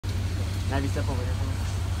Have you step over here?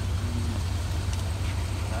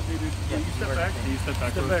 Yeah, you step back. You step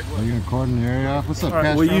back. Are you recording the area off? What's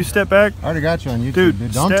up, Will you step back? I already got you on YouTube,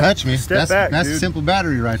 dude. Don't touch me. That's a simple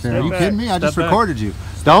battery right there. Are you kidding me? I just recorded you.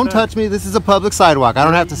 Don't touch me. This is a public sidewalk. I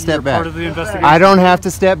don't have to step back. Part of the investigation. I don't have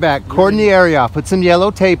to step back. Cordon the area off. Put some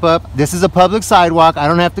yellow tape up. This is a public sidewalk. I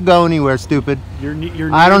don't have to go anywhere, stupid.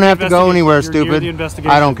 I don't have to go anywhere, stupid.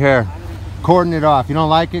 I don't care. Cordon it off. You don't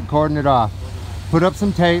like it? Cordon it off. Put up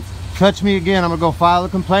some tape. Touch me again, I'm gonna go file a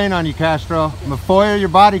complaint on you, Castro. I'm gonna FOIA your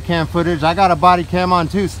body cam footage. I got a body cam on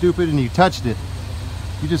too, stupid, and you touched it.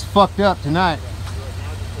 You just fucked up tonight.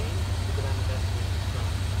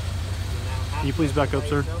 Can you please back up,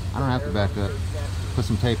 sir? I don't have to back up. Put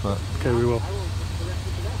some tape up. Okay, we will.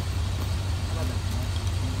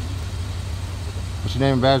 What's your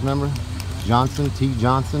name and badge number? Johnson, T.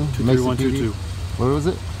 Johnson. 23122. What was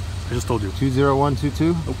it? I just told you.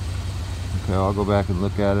 20122? Nope. Okay, I'll go back and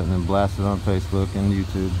look at it and then blast it on Facebook and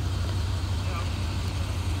YouTube.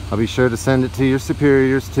 I'll be sure to send it to your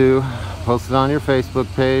superiors too. Post it on your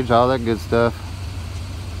Facebook page, all that good stuff.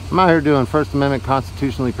 I'm out here doing First Amendment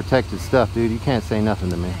constitutionally protected stuff, dude. You can't say nothing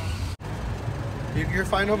to me. You're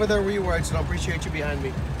fine over there where you were. I just don't appreciate you behind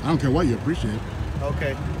me. I don't care what you appreciate.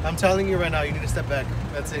 Okay. I'm telling you right now, you need to step back.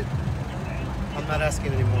 That's it. I'm not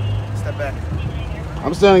asking anymore. Step back.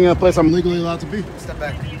 I'm standing in a place I'm legally allowed to be. Step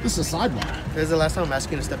back. This is a sidewalk. This is the last time I'm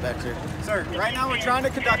asking you to step back, sir. Sir, right now we're trying to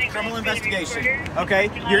conduct a criminal investigation. Okay?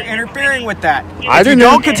 You're interfering with that. I didn't. If you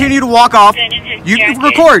don't continue to walk off, you can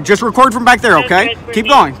record. Just record from back there, okay? Keep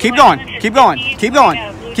going. Keep going. Keep going. Keep going.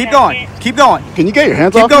 Keep going. Keep going. Can you get your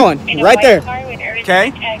hands Keep off? Keep going. Right there.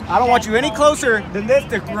 Okay? I don't want you any closer than this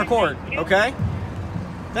to record, okay?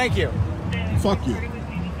 Thank you. Fuck you.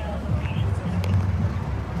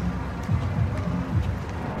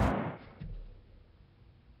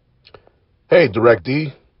 Hey, Direct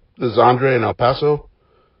D. This is Andre in El Paso.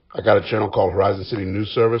 I got a channel called Horizon City News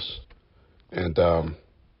Service, and I'm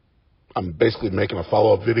basically making a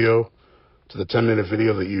follow-up video to the 10-minute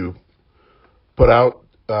video that you put out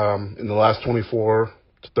in the last 24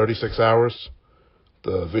 to 36 hours,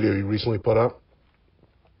 the video you recently put up.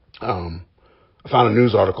 I found a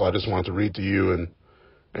news article I just wanted to read to you and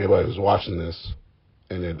anybody who's watching this,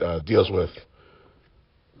 and it deals with,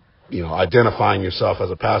 identifying yourself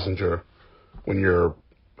as a passenger when you're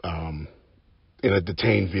in a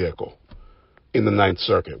detained vehicle in the 9th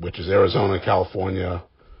Circuit, which is Arizona, California,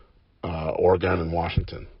 Oregon, and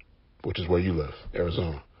Washington, which is where you live,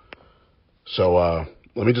 Arizona. So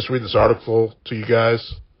let me just read this article to you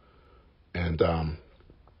guys, and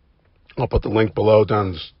I'll put the link below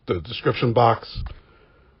down the description box,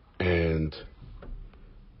 and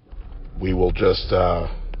we will just,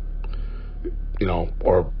 or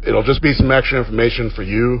it'll just be some extra information for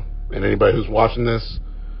you and anybody who's watching this.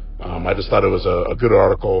 I just thought it was a good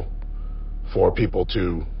article for people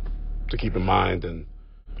to keep in mind, and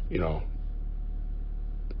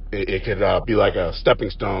it could be like a stepping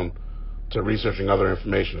stone to researching other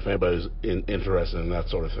information if anybody's interested in that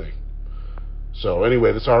sort of thing. So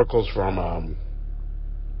anyway, this article is from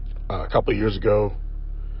a couple of years ago,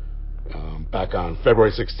 back on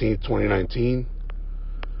February 16th, 2019,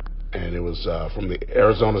 and it was from the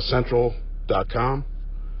ArizonaCentral.com.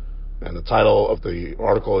 And the title of the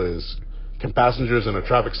article is, "Can Passengers in a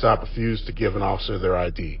Traffic Stop Refuse to Give an Officer Their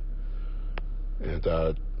ID?" And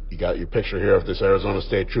you got your picture here of this Arizona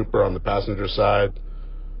State Trooper on the passenger side.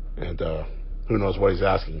 And who knows what he's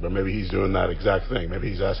asking, but maybe he's doing that exact thing. Maybe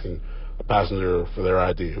he's asking a passenger for their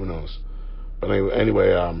ID. Who knows? But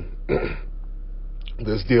anyway,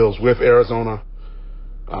 this deals with Arizona.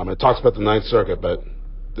 It talks about the 9th Circuit, but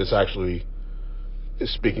this actually is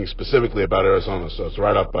speaking specifically about Arizona, so it's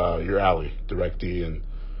right up your alley, Direct D, and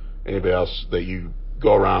anybody else that you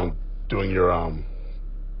go around doing your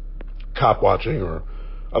cop watching or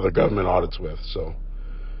other government audits with. So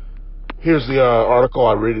here's the article.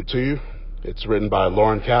 I read it to you. It's written by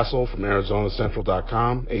Lauren Castle from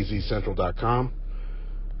ArizonaCentral.com, azcentral.com,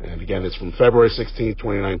 and again, it's from February 16,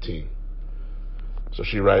 2019. So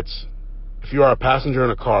she writes, "If you are a passenger in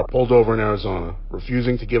a car pulled over in Arizona,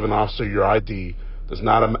 refusing to give an officer your ID does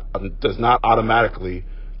not automatically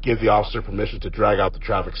give the officer permission to drag out the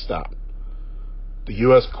traffic stop. The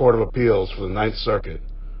U.S. Court of Appeals for the 9th Circuit,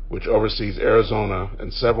 which oversees Arizona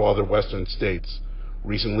and several other western states,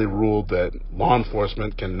 recently ruled that law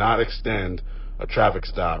enforcement cannot extend a traffic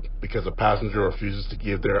stop because a passenger refuses to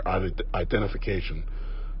give their identification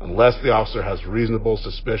unless the officer has reasonable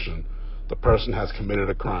suspicion the person has committed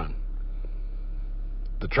a crime."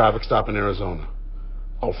 The traffic stop in Arizona.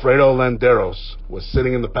 ALFREDO Landeros was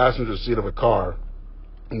sitting in the passenger seat of a car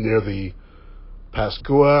near the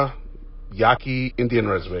Pascua Yaqui Indian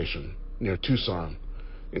Reservation near Tucson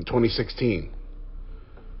in 2016.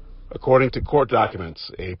 According to court documents,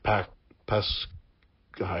 a I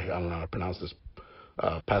don't know how to pronounce this,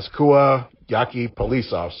 Pascua Yaqui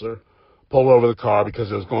police officer pulled over the car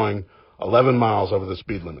because it was going 11 miles over the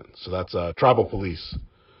speed limit. So that's tribal police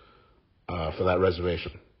for that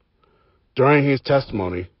reservation. During his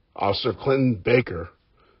testimony, Officer Clinton Baker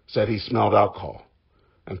said he smelled alcohol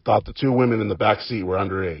and thought the two women in the back seat were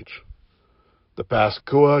underage. The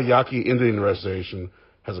Pascua Yaqui Indian Reservation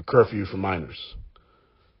has a curfew for minors.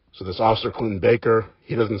 So this Officer Clinton Baker,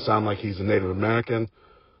 he doesn't sound like he's a Native American.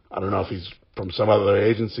 I don't know if he's from some other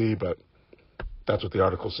agency, but that's what the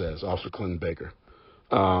article says, Officer Clinton Baker.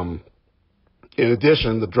 In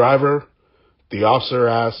addition to the driver asked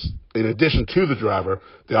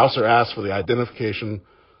for the identification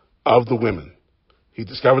of the women. He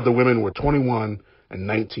discovered the women were 21 and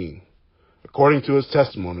 19. According to his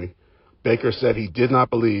testimony, Baker said he did not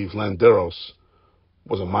believe Landeros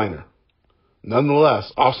was a minor.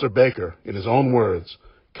 Nonetheless, Officer Baker, in his own words,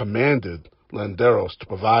 commanded Landeros to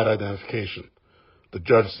provide identification, the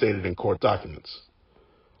judge stated in court documents.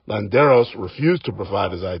 Landeros refused to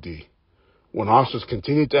provide his ID. When officers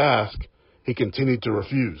continued to ask, he continued to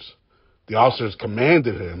refuse. The officers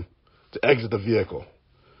commanded him to exit the vehicle.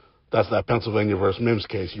 That's that Pennsylvania versus Mims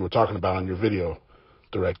case you were talking about on your video,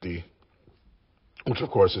 Direct D, which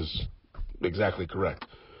of course is exactly correct.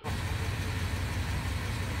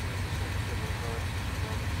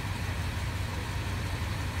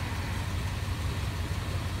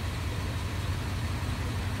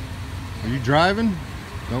 Are you driving?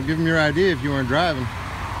 Don't give him your ID if you weren't driving.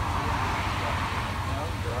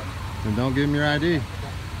 Then don't give him your ID.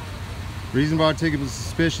 Reasonable articulable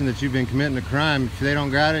suspicion that you've been committing a crime. If they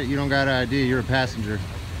don't got it, you don't got an ID. You're a passenger.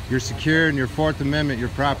 You're secure in your Fourth Amendment, your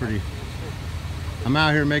property. I'm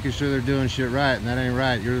out here making sure they're doing shit right, and that ain't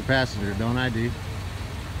right. You're the passenger. Don't ID.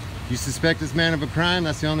 You suspect this man of a crime,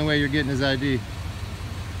 that's the only way you're getting his ID.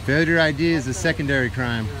 Failure to ID is a secondary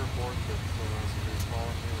crime.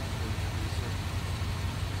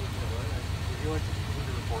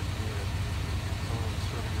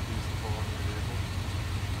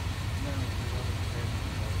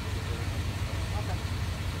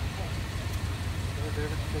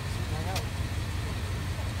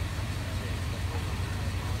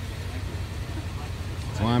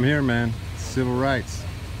 That's why I'm here, man. Civil rights,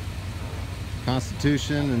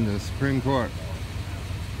 Constitution, and the Supreme Court.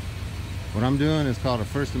 What I'm doing is called a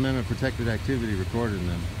First Amendment protected activity, recording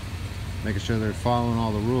them, making sure they're following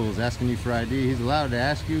all the rules. Asking you for ID, he's allowed to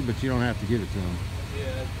ask you, but you don't have to give it to him.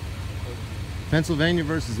 Pennsylvania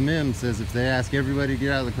versus Mims says if they ask everybody to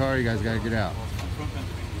get out of the car, you guys got to get out.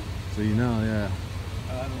 So you know, yeah.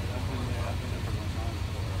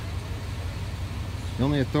 The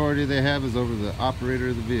only authority they have is over the operator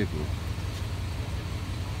of the vehicle.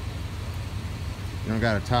 You don't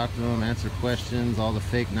got to talk to them, answer questions, all the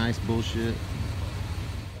fake nice bullshit.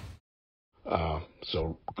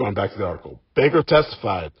 So going back to the article, Baker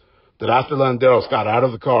testified that after Landeros got out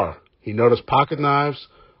of the car, he noticed pocket knives,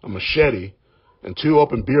 a machete, and 2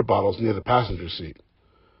 open beer bottles near the passenger seat.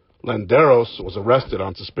 Landeros was arrested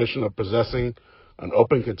on suspicion of possessing an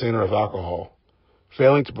open container of alcohol,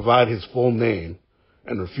 failing to provide his full name,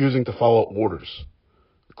 and refusing to follow orders,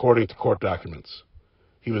 according to court documents.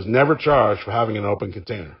 He was never charged for having an open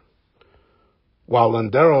container. While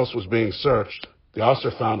Landeros was being searched, the officer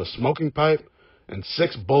found a smoking pipe and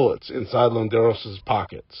 6 bullets inside Landeros'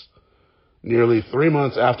 pockets. Nearly 3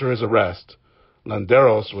 months after his arrest,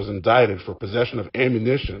 Landeros was indicted for possession of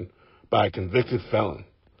ammunition by a convicted felon.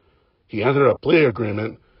 He entered a plea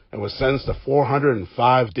agreement and was sentenced to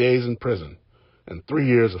 405 days in prison and 3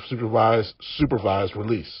 years of supervised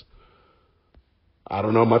release. I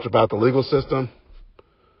don't know much about the legal system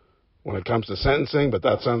when it comes to sentencing, but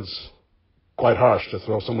that sounds quite harsh to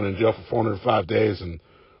throw someone in jail for 405 days and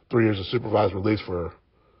 3 years of supervised release for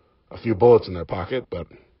a few bullets in their pocket, but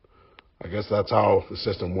I guess that's how the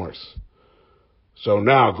system works. So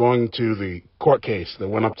now going to the court case that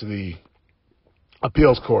went up to the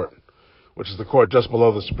appeals court, which is the court just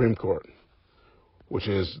below the Supreme Court, which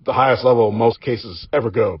is the highest level most cases ever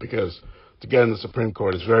go, because to get in the Supreme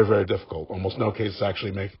Court is very, very difficult. Almost no cases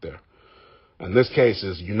actually make it there. And this case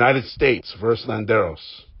is United States versus Landeros.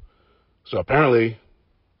 So apparently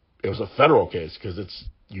it was a federal case because it's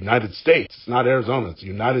United States. It's not Arizona. It's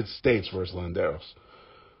United States versus Landeros.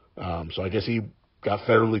 So I guess he got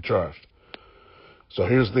federally charged. So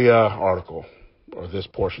here's the article, or this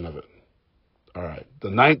portion of it. All right. The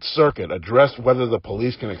Ninth Circuit addressed whether the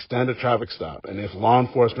police can extend a traffic stop and if law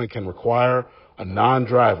enforcement can require a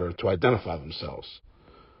non-driver to identify themselves.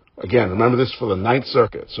 Again, remember this is for the Ninth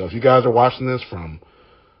Circuit. So if you guys are watching this from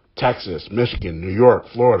Texas, Michigan, New York,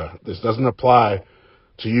 Florida, this doesn't apply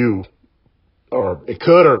to you, or it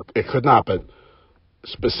could not, but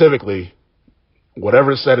specifically,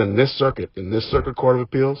 whatever is said in this circuit Court of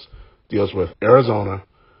Appeals, deals with Arizona,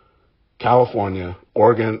 California,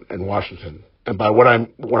 Oregon, and Washington. And by what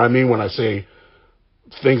I mean when I say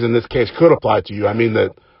things in this case could apply to you, I mean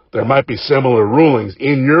that there might be similar rulings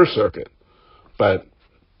in your circuit, but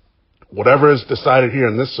whatever is decided here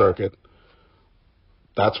in this circuit,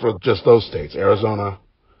 that's for just those states: Arizona,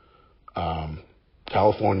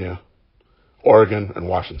 California, Oregon, and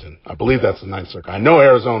Washington. I believe that's the Ninth Circuit. I know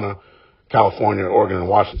Arizona, California, Oregon, and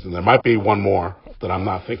Washington. There might be one more that I'm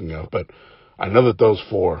not thinking of, but I know that those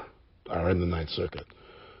four are in the Ninth Circuit.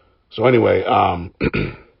 So anyway,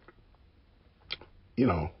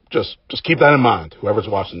 just keep that in mind, whoever's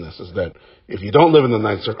watching this, is that if you don't live in the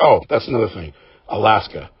Ninth Circuit, oh, that's another thing,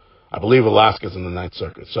 Alaska. I believe Alaska's in the Ninth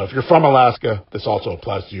Circuit. So if you're from Alaska, this also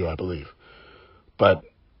applies to you, I believe. But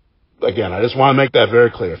again, I just want to make that very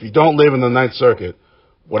clear. If you don't live in the Ninth Circuit,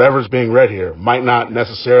 whatever's being read here might not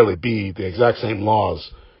necessarily be the exact same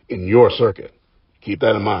laws in your circuit. Keep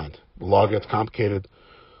that in mind. The law gets complicated,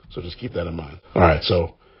 so just keep that in mind. All right,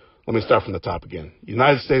 so let me start from the top again.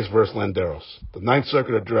 United States versus Landeros. The Ninth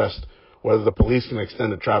Circuit addressed whether the police can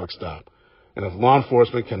extend a traffic stop and if law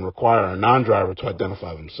enforcement can require a non-driver to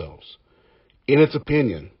identify themselves. In its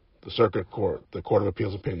opinion, the Court of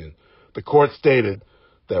Appeals opinion, the court stated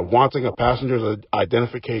that wanting a passenger's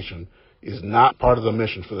identification is not part of the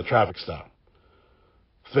mission for the traffic stop.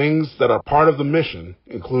 Things that are part of the mission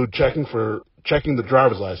include checking the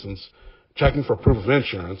driver's license, checking for proof of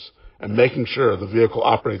insurance, and making sure the vehicle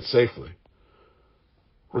operates safely.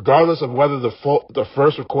 Regardless of whether the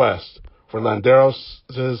first request for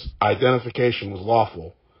Landeros' identification was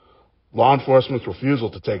lawful, law enforcement's refusal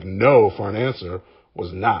to take no for an answer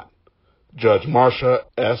was not, Judge Marcia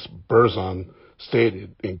S. BERZON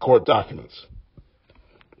stated in court documents.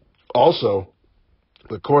 Also,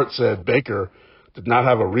 the court said Baker did not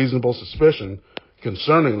have a reasonable suspicion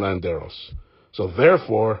concerning Landeros, so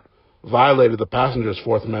therefore violated the passenger's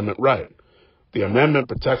Fourth Amendment right. The amendment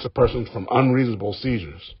protects a person from unreasonable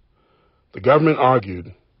seizures. The government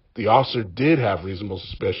argued the officer did have reasonable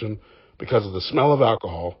suspicion because of the smell of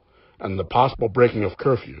alcohol and the possible breaking of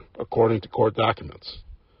curfew, according to court documents.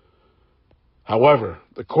 However,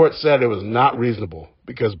 the court said it was not reasonable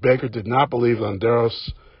because Baker did not believe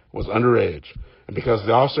Landeros was underage and because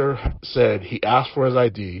the officer said he asked for his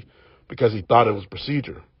ID because he thought it was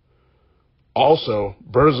procedure. Also,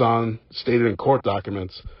 BERZON stated in court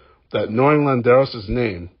documents that knowing Landeros'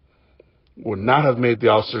 name would not have made the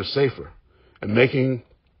officers safer, and making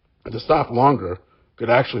the stop longer could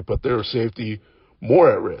actually put their safety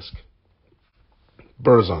more at risk.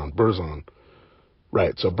 BERZON.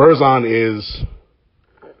 Right, so BERZON is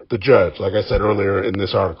the judge, like I said earlier in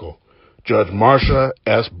this article, Judge Marcia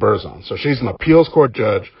S. BERZON. So she's an appeals court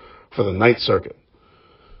judge for the Ninth Circuit.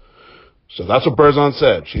 So that's what BERZON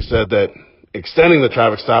said. She said that extending the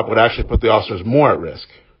traffic stop would actually put the officers more at risk.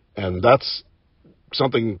 And that's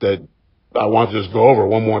something that I want to just go over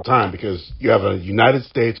one more time, because you have a United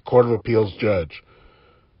States Court of Appeals judge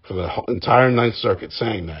for the entire Ninth Circuit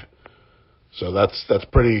saying that. So that's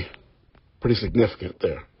pretty significant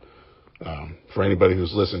there for anybody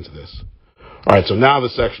who's listening to this. All right, so now the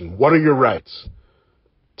section. What are your rights?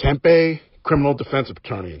 Tempe criminal defense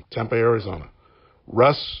attorney, Tempe, Arizona.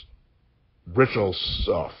 Russ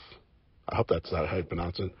Richelsoff. I hope that's not how you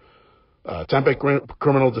pronounce it. Tempe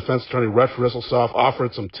criminal defense attorney Russ Richelsoff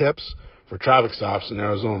offered some tips for traffic stops in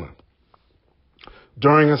Arizona.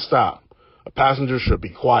 During a stop, a passenger should be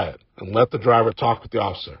quiet and let the driver talk with the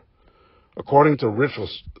officer. According to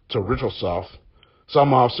Richelsoff,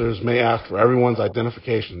 some officers may ask for everyone's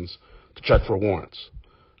identifications to check for warrants.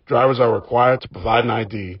 Drivers are required to provide an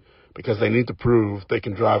ID because they need to prove they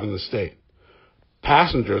can drive in the state.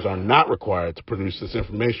 Passengers are not required to produce this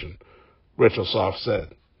information, Richelsoff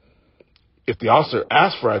said. If the officer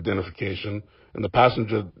asks for identification and the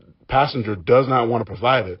passenger does not want to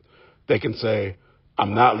provide it, they can say,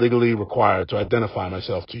 "I'm not legally required to identify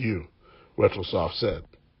myself to you," Richelsoff said.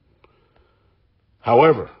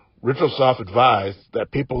 However, Richelsoff advised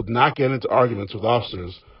that people not get into arguments with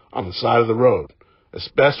officers on the side of the road,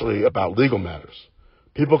 especially about legal matters.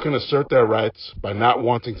 People can assert their rights by not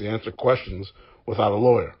wanting to answer questions without a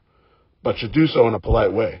lawyer, but should do so in a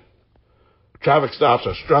polite way. Traffic stops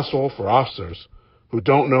are stressful for officers who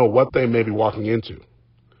don't know what they may be walking into,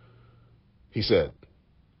 he said.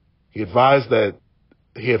 He advised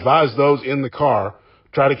those in the car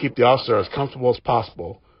try to keep the officer as comfortable as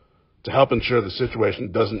possible to help ensure the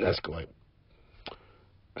situation doesn't escalate.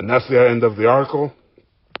 And that's the end of the article.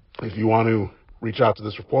 If you want to reach out to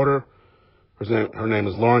this reporter, her name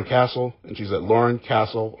is Lauren Castle, and she's at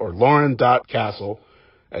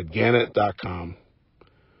lauren.castle@gannett.com.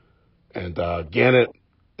 And Gannett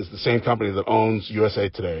is the same company that owns USA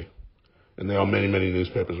Today, and they own many, many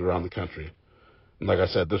newspapers around the country. And like I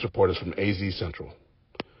said, this report is from AZ Central.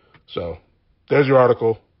 So there's your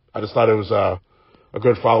article. I just thought it was a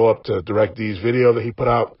good follow-up to Direct D's video that he put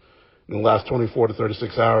out in the last 24 to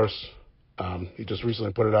 36 hours. He just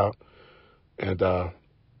recently put it out. And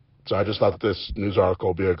so I just thought that this news article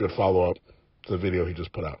would be a good follow-up to the video he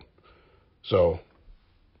just put out. So,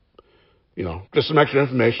 you know, just some extra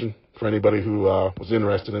information for anybody who was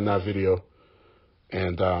interested in that video.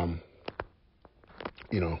 And,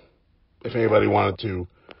 you know, if anybody wanted to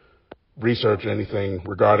research anything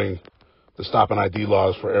regarding the stop and ID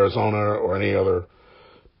laws for Arizona or any other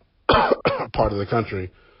part of the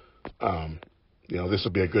country, you know, this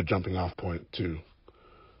would be a good jumping off point to,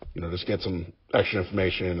 you know, just get some extra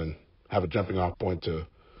information and have a jumping off point to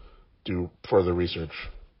do further research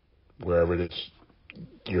wherever it is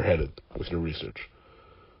you're headed with your research.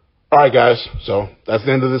 All right, guys. So that's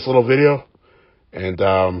the end of this little video. And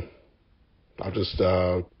I'll just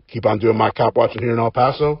keep on doing my cop watching here in El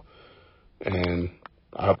Paso. And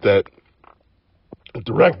I hope that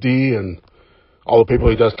Direct D and all the people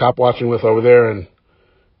he does cop watching with over there in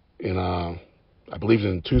I believe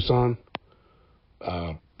in Tucson,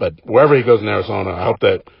 but wherever he goes in Arizona, I hope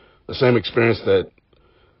that the same experience that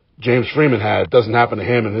James Freeman had doesn't happen to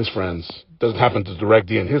him and his friends, doesn't happen to Direct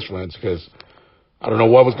D and his friends, because I don't know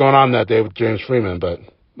what was going on that day with James Freeman, but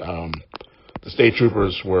the state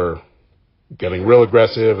troopers were getting real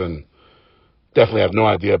aggressive and definitely have no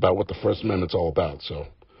idea about what the First Amendment's all about. So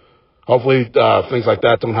hopefully things like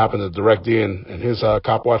that don't happen to Direct D and his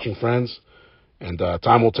cop watching friends. And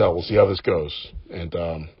time will tell. We'll see how this goes. And,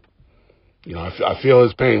 you know, I feel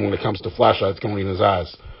his pain when it comes to flashlights going in his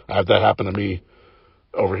eyes. I have that happen to me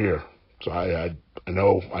over here. So I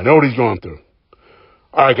know what he's going through.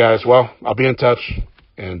 All right, guys. Well, I'll be in touch.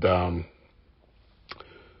 And,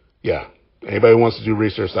 yeah, anybody who wants to do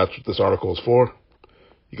research, that's what this article is for.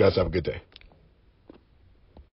 You guys have a good day.